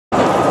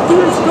He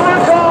is your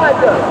God.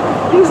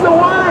 He's the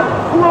one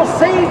who will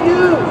save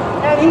you.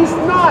 And he's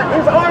not.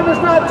 His arm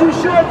is not too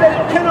short that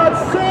it cannot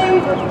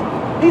save.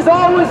 He's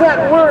always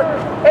at work.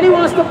 And he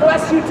wants to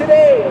bless you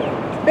today.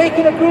 Make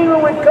an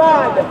agreement with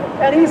God,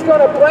 and he's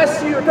going to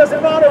bless you. It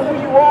doesn't matter who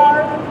you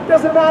are. It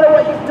doesn't matter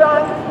what you've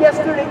done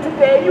yesterday,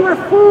 today. You were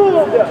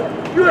fooled.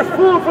 You were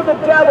fooled from the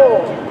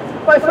devil.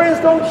 My friends,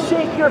 don't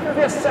shake your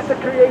fists at the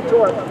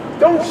Creator.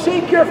 Don't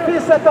shake your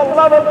fists at the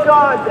love of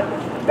God.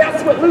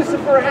 That's what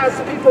Lucifer has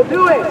people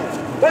doing.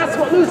 That's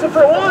what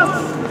Lucifer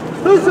wants.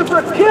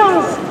 Lucifer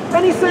kills,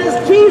 and he says,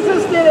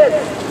 Jesus did it.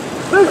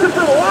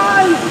 Lucifer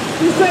lies,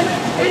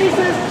 and he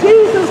says,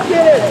 Jesus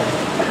did it.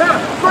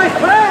 My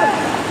friends,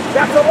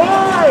 that's a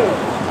lie.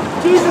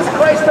 Jesus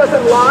Christ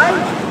doesn't lie.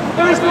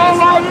 There is no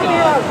lie in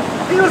him.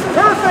 He was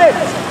perfect.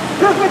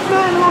 Perfect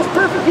man, the most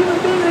perfect human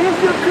being in the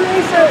history of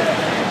creation.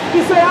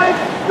 He said, I've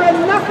done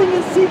nothing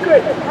in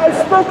secret. I've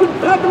spoken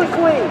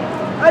publicly.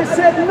 I've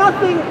said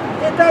nothing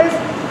that is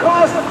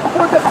cause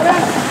for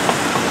defense,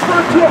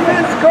 to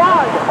offense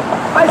God.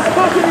 I've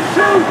spoken in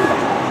truth.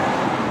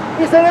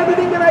 He said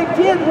everything that I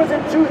did was in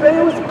truth, and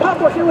it was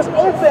public, it was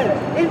open,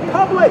 in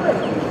public.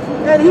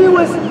 And he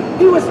was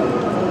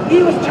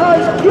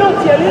charged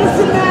guilty, an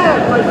innocent man,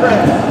 my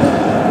friend.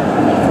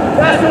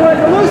 That's the work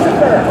of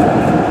Lucifer.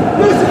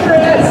 Lucifer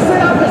had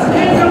set up his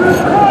kangaroo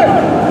court.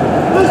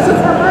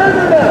 Lucifer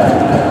murdered him.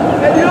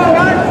 And you know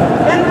what?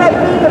 Ended up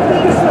being the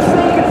biggest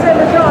mistake it's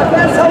ever done.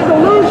 That's how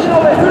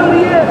delusional it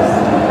really is.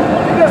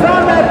 Because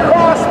on that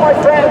cross, my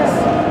friends,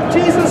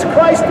 Jesus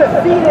Christ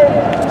defeated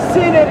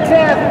sin and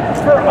death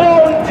for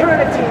all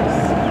eternities.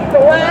 The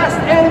last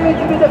enemy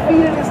to be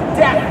defeated is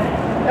death.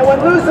 And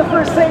when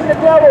Lucifer, Satan the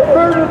devil,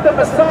 murdered the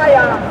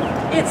Messiah,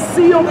 it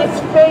sealed its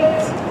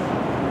fate.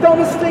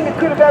 Dumbest thing it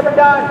could have ever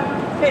done.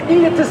 It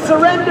needed to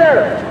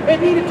surrender. It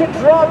needed to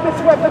drop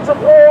its weapons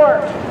of war.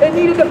 It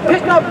needed to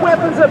pick up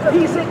weapons of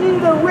peace. It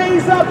needed to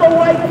raise up a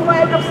white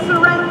flag of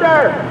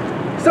surrender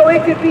so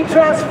it could be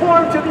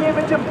transformed to the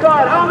image of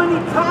God. How many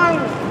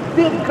times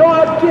did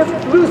God give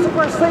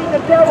Lucifer, Satan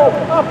the devil,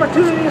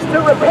 opportunities to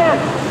repent?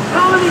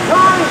 How many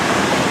times?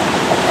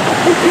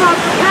 We cannot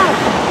count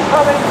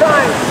how many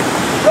times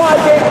God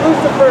gave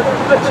Lucifer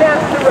a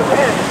chance to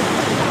repent.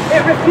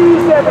 It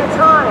refused every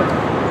time.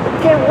 It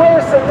became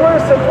worse and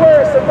worse and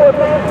worse and more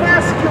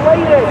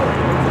emasculated.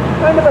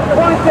 And to the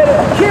point that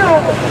it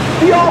killed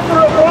the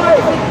author of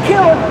life. It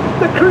killed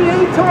the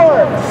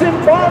Creator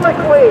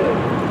symbolically.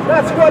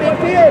 That's what it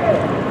did.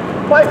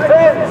 My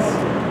friends,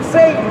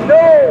 say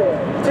no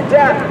to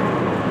death.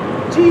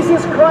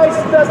 Jesus Christ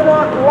does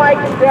not like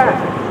death.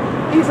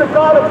 He's a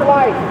God of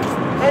life.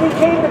 And he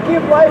came to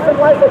give life and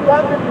life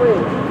abundantly.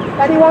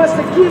 And he wants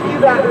to give you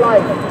that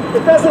life.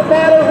 It doesn't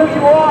matter who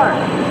you are.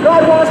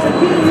 God wants to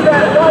give you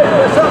that life.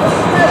 There's something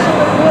special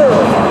in you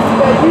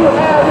that you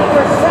have in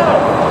yourself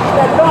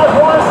that God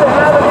wants to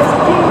have in his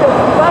kingdom.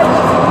 Life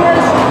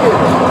cares for you.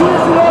 He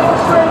is the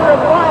orchestrator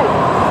of life.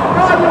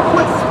 God will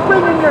put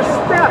spring in your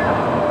step.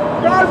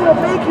 God will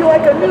make you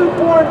like a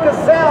newborn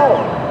gazelle,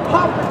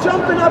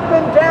 jumping up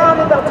and down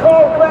in the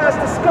tall grass,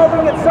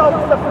 discovering itself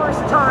for the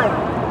first time.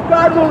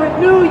 God will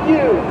renew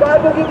you.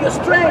 God will give you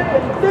strength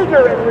and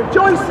vigor and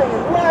rejoicing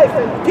and life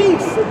and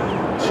peace and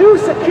true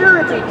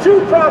security,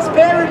 true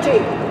prosperity.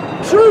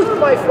 Truth,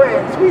 my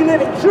friends. We live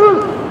in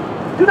truth.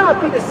 Do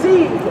not be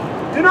deceived.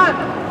 Do not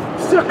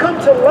succumb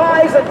to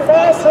lies and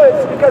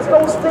falsehoods because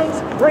those things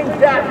bring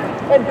death.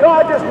 And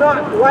God does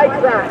not like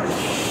that.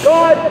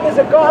 God is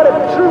a God of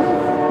truth.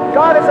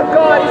 God is a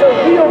God. He's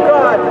a real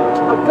God.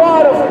 A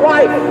God of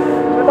life.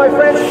 And my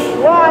friends,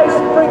 lies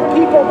bring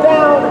people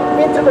down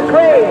into the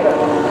grave.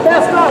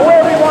 That's not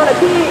where we want to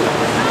be.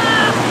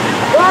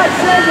 God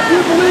says if you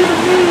believe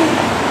in me,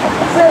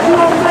 he says you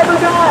will never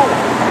die.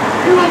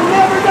 You will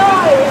never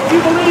die if you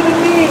believe in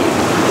me.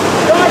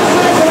 God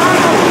says that I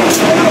will give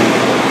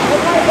you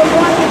life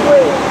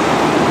abundantly.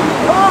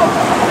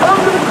 Come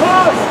to the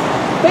cross.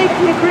 Make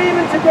the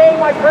agreement today,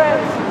 my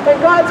friends.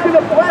 And God's going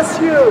to bless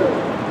you.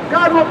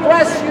 God will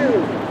bless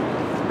you.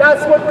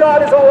 That's what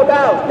God is all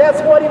about.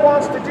 That's what he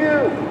wants to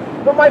do.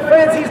 But my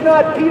friends, he's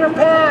not Peter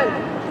Pan.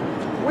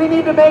 We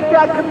need to make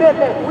that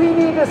commitment. We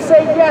need to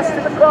say yes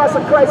to the cross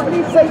of Christ. We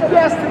need to say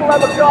yes to the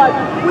love of God.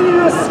 We need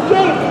to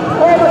escape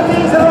all the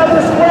things that are of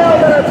this world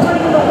that are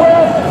bringing the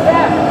world to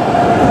death.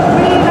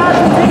 We need not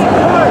to take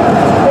part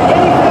in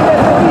anything that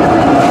believes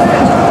in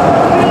sin.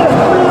 We need to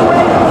flee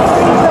away from the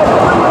things that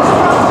bring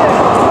destruction.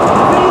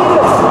 We need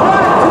to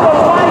run to the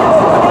life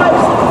of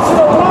Christ, to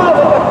the love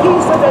and the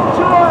peace and the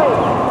joy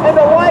and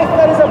the life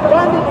that is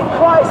abundant in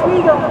Christ. We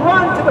need to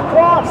run to the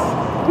cross.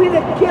 We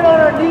need to get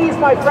on our knees,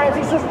 my friends.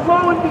 He says,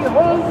 lo and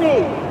behold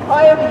me.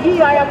 I am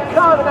he, I am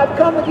come, and I've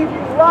come to give you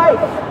life.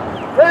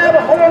 Grab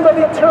a hold of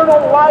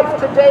eternal life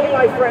today,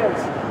 my friends.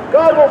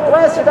 God will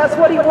bless you. That's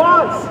what he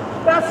wants.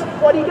 That's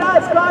what he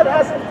does. God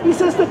has, he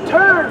says to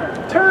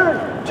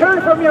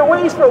turn from your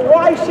ways, for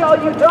why shall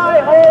you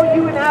die, all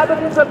you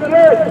inhabitants of the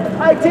earth?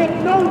 I take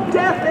no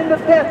death in the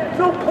death,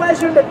 no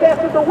pleasure in the death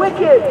of the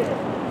wicked.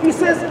 He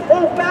says,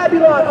 oh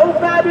Babylon,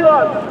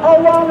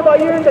 how long have I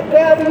yearned to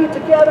gather you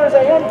together as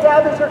a hen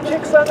gathers her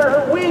chicks under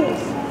her wings?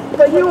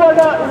 But you are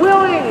not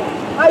willing.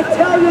 I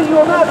tell you, you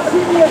will not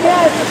see me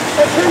again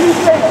until you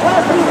say,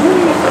 blessed be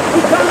he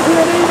who comes in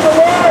the name of the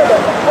Lord.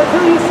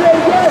 Until you say,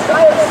 yes,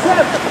 I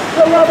accept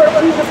the love of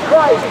Jesus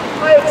Christ.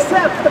 I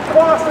accept the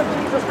cross of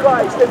Jesus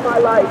Christ in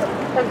my life.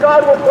 And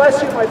God will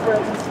bless you, my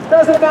friends.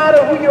 Doesn't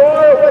matter who you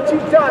are or what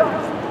you've done.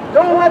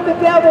 Don't let the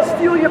devil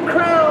steal your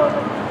crown.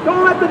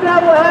 Don't let the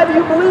devil have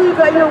you believe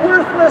that you're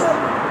worthless.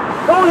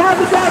 Don't have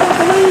the devil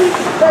believe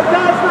that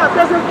God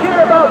doesn't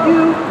care about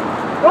you.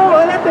 Don't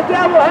let the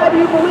devil have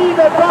you believe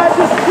that God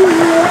just threw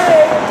you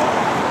away.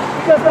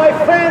 Because my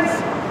friends,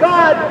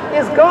 God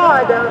is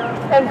God.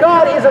 And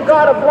God is a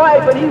God of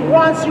life. And He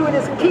wants you in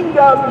His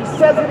kingdom. He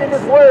says it in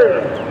His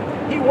word.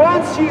 He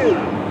wants you.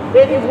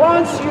 And He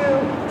wants you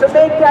to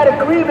make that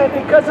agreement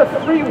because of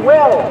free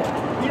will.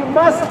 You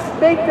must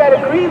make that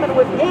agreement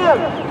with Him.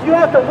 You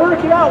have to work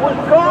it out with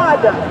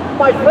God,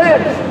 my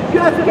friends. You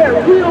have to get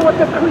real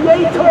with the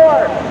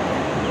Creator.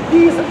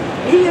 He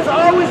is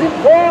always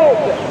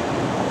involved.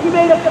 He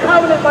made a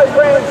covenant, my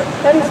friends,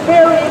 and He's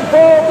very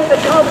involved in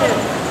the covenant.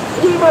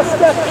 We must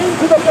step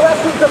into the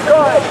blessings of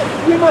God.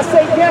 We must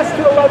say yes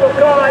to the love of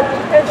God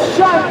and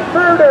shun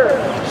murder,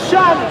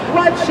 shun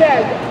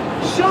bloodshed,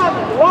 shun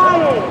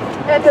lying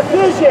and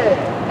division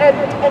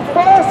and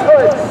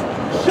falsehoods.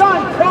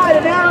 Shun pride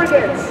and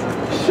arrogance.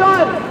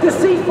 Shun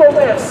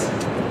deceitfulness.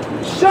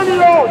 Shun it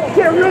all.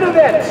 Get rid of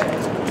it.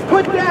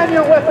 Put down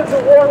your weapons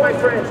of war, my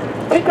friends.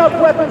 Pick up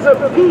weapons of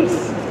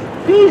peace.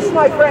 Peace,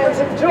 my friends,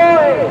 and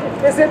joy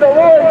is in the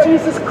Lord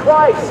Jesus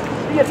Christ,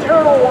 the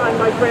eternal one,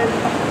 my friends.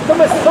 The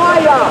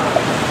Messiah,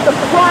 the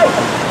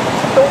Christ,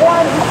 the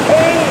one who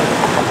came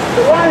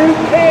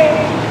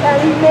and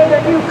He made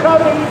a new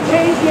covenant. He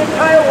changed the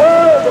entire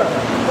world,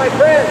 my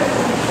friends.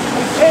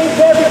 He changed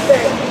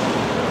everything.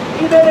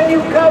 He made a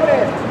new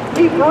covenant.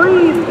 He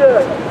breathed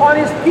on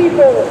His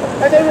people,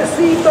 and they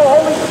received the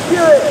Holy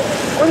Spirit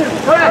with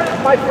His breath,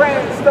 my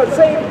friends, the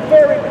same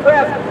very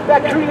breath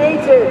that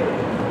created.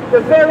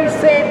 The very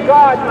same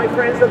God, my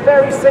friends, the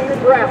very same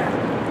breath.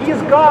 He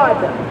is God,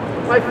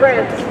 my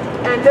friends,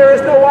 and there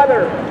is no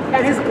other.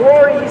 And His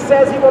glory, He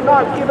says, He will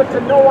not give it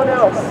to no one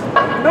else.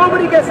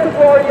 Nobody gets the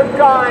glory of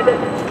God.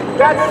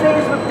 That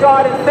stays with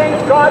God, and thank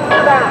God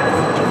for that.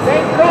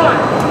 Thank God.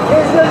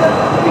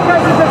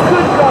 Because He's a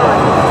good God.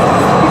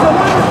 He's a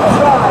wonderful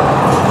God.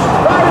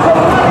 God is a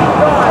loving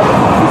God.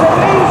 He's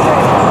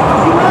amazing.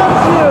 He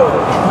loves you.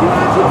 He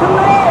wants you to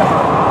live.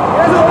 He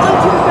doesn't want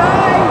you to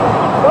die.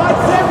 God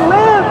said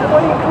live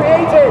when He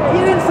created. He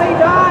didn't say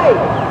die.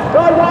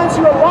 God wants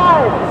you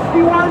alive.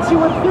 He wants you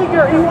with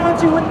vigor. He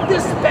wants you with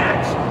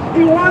dispatch.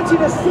 He wants you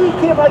to seek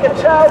Him like a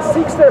child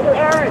seeks their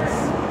parents.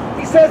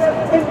 He says,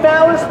 in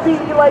malice be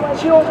ye like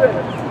children,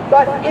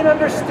 but in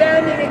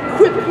understanding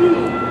equip ye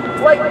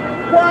like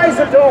wise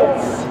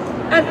adults.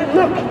 And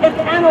look and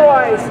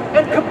analyze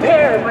and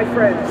compare, my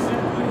friends.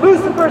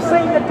 Lucifer,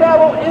 saying the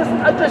devil is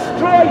a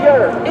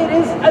destroyer. It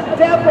is a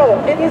devil.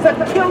 It is a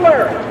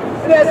killer.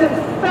 It has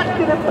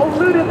infected and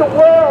polluted the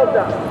world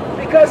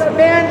because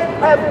men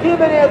have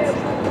given it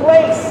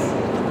place,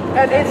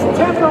 and it's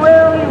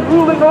temporarily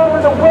ruling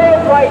over the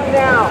world right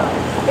now.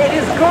 It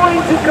is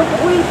going to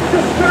complete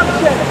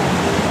destruction.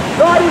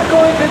 God is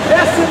going to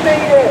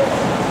decimate it.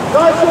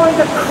 God's going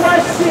to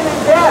crush sin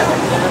and death.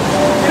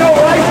 You know,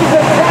 life is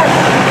a test.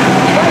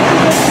 Life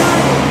is a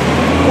journey.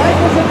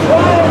 Life is a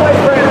trial, my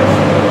friends.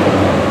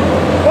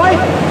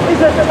 Life is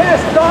a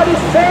test. God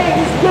is saying,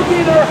 He's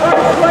looking at our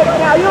hearts right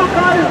now. You know,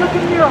 God is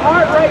looking at your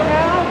heart right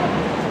now.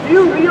 Do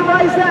you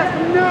realize that?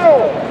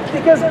 No.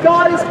 Because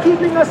God is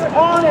keeping us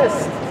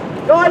honest.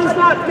 God is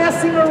not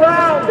messing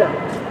around.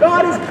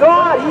 God is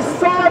God. He's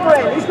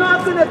sovereign. He's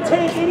not going to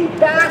take any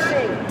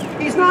bashing.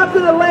 He's not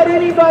going to let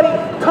anybody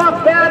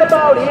talk bad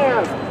about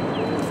Him.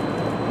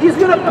 He's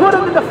going to put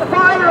them in the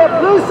fire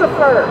of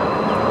Lucifer.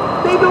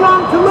 They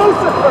belong to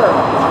Lucifer.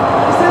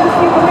 He says if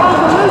you belong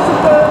to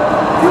Lucifer,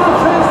 you will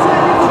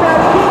transcend into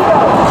that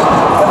kingdom.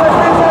 But my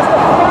friends, that's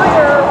the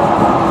fire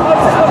of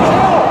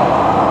hell.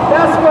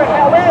 That's where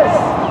hell is.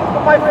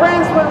 But my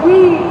friends, when we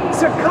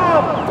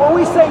succumb, when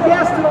we say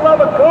yes to the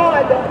love of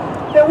God,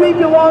 then we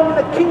belong in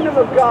the kingdom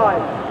of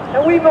God.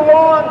 And we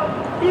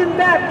belong in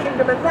that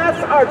kingdom, and that's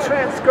our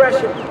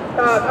transgression,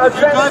 our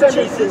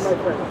transcendency, my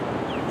friend.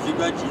 Is He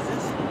God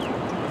Jesus?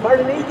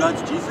 Pardon me? Is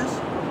God's Jesus?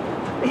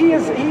 He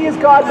is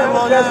God Yeah,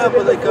 manifested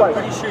but in the like I'm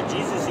flesh. pretty sure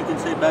Jesus, you can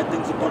say bad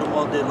things about Him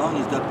all day long.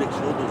 He's got big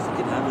shoulders. He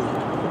can handle it.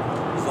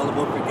 It's all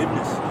about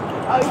forgiveness.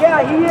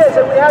 Yeah, He is,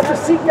 and we have to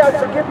seek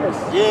that forgiveness.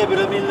 Yeah, but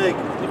I mean,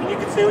 you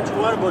can say what you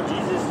want about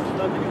Jesus. He's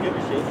not going to give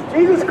a shit.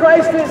 Jesus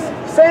Christ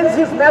sends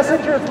His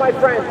messengers, my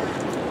friends.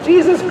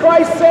 Jesus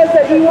Christ says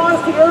that He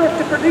wants the earth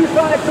to produce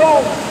on its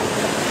own.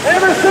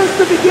 Ever since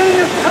the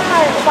beginning of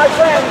time, my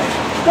friends,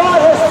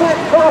 God has sent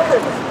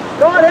prophets.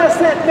 God has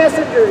sent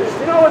messengers.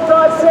 You know what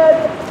God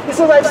said? He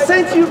says, I've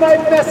sent you my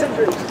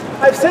messengers.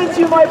 I've sent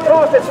you my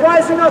prophets,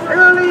 rising up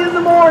early in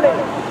the morning,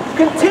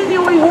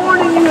 continually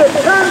warning you to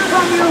turn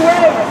from your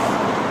ways.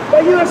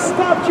 But you have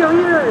stopped your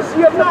ears.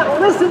 You have not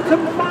listened to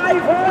my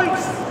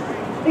voice.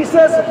 He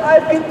says,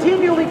 I've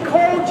continually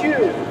called you,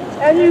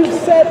 and you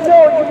said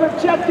no. You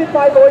rejected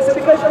my voice, and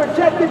because you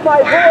rejected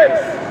my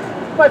voice,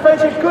 my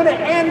friends, you're going to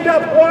end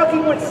up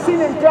walking with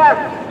sin and death.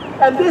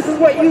 And this is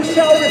what you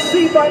shall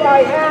receive by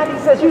my hand. He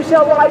says, you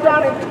shall lie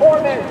down in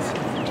torment.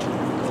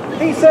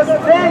 He says,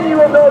 then you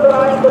will know that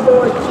I am the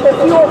Lord. If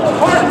you will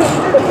hearken,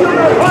 if you will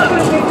not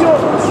hearken, if you will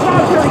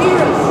stop your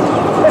ears,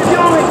 if you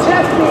will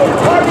reject me and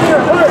harden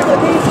your heart, it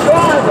means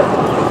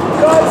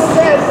God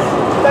says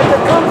that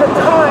there comes a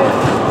time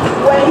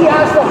when he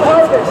has to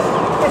harvest.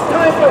 It's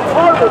time for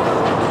harvest.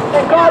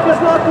 And God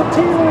does not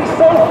continually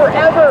sow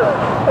forever.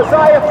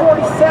 Isaiah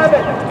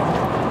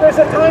 47. There's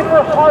a time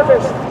for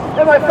harvest.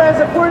 And my friends,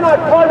 if we're not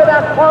part of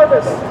that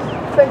harvest,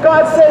 then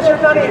God says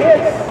you're none of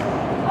his.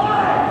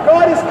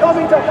 God is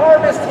coming to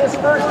harvest his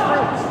first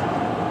fruits.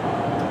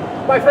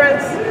 My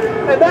friends,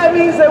 and that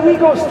means that we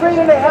go straight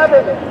into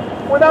heaven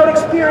without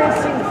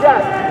experiencing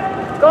death.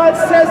 God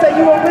says that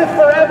you will live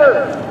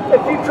forever.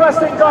 If you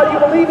trust in God, you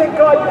believe in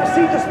God, you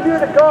receive the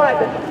Spirit of God,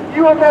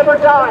 you will never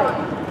die.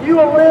 You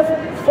will live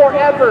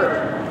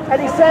forever. And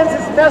he sends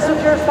his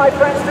messengers, my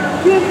friends, to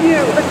give you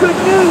the good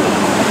news,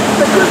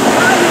 the good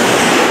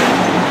tidings.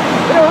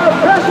 You know, how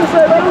precious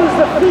are those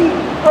the feet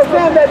of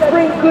them that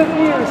bring good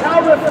news.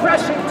 How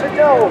refreshing to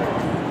know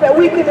that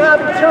we can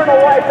have eternal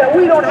life, that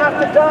we don't have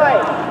to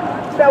die,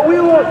 that we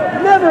will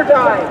never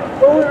die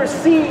when we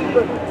receive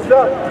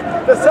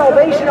the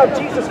salvation of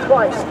Jesus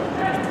Christ.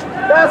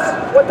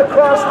 That's what the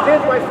cross did,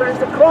 my friends.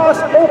 The cross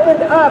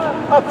opened up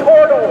a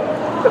portal.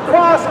 The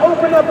cross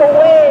opened up a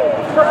way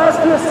for us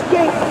to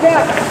escape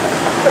death.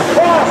 The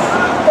cross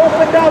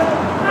opened up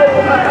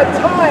a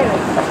time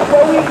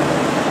where we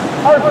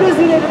are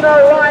visited in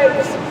our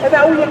lives and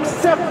that we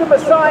accept the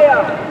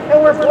Messiah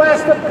and we're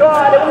blessed of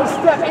God and we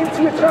step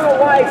into eternal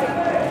life.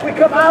 We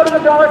come out of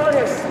the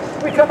darkness.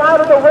 We come out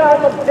of the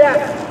realm of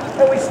death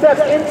and we step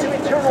into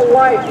eternal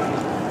life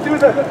through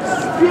the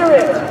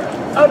Spirit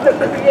of the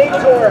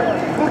Creator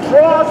who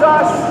draws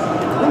us,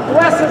 who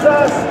blesses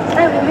us,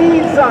 and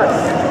leads us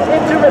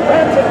into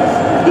repentance.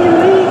 He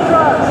leads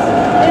us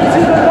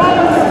into the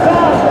knowledge of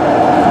God.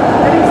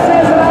 And he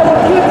says that I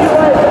will give you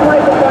life and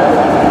life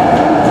abundant.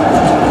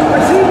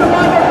 Receive the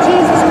love of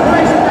Jesus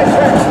Christ, my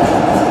friends,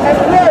 and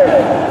live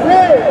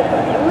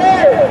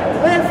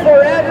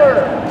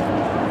forever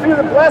through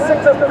the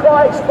blessings of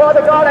Christ.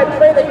 Father God, I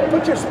pray that you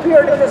put your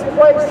Spirit in this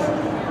place.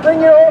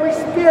 Bring your Holy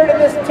Spirit in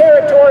this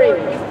territory.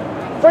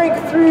 Break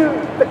through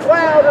the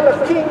cloud of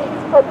the king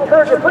of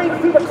Persia. Break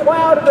through the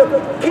cloud of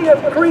the king of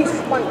Greece,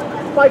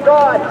 my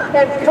God,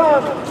 and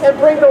come and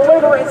bring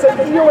deliverance and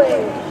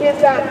healing in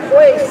that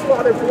place,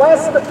 Father.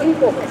 Bless the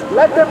people.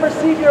 Let them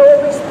receive your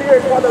Holy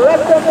Spirit, Father.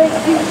 Let them make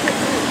peace with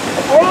you.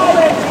 Draw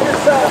them to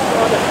yourself,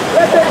 Father.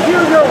 Let them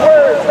hear your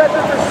words. Let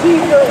them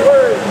receive your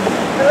words.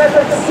 And let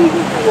them seek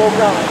you, O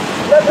God.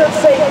 Let them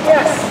say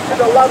yes to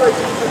the love of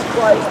Jesus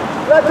Christ.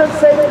 Let them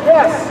say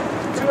yes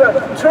to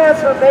a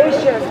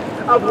transformation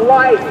of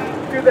life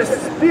through the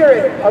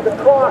Spirit of the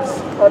cross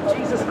of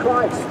Jesus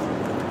Christ.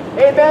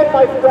 Amen,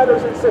 my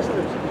brothers and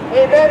sisters.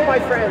 Amen, my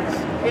friends.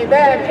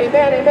 Amen,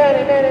 amen, amen,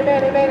 amen,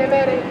 amen, amen,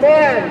 amen,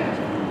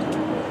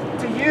 amen.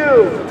 To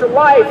you, to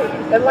life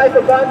and life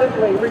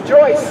abundantly.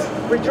 Rejoice,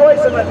 rejoice,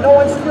 and let no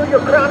one steal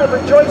your crown of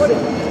rejoicing.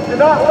 Do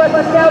not let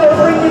the devil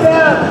bring you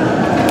down.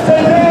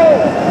 Say no.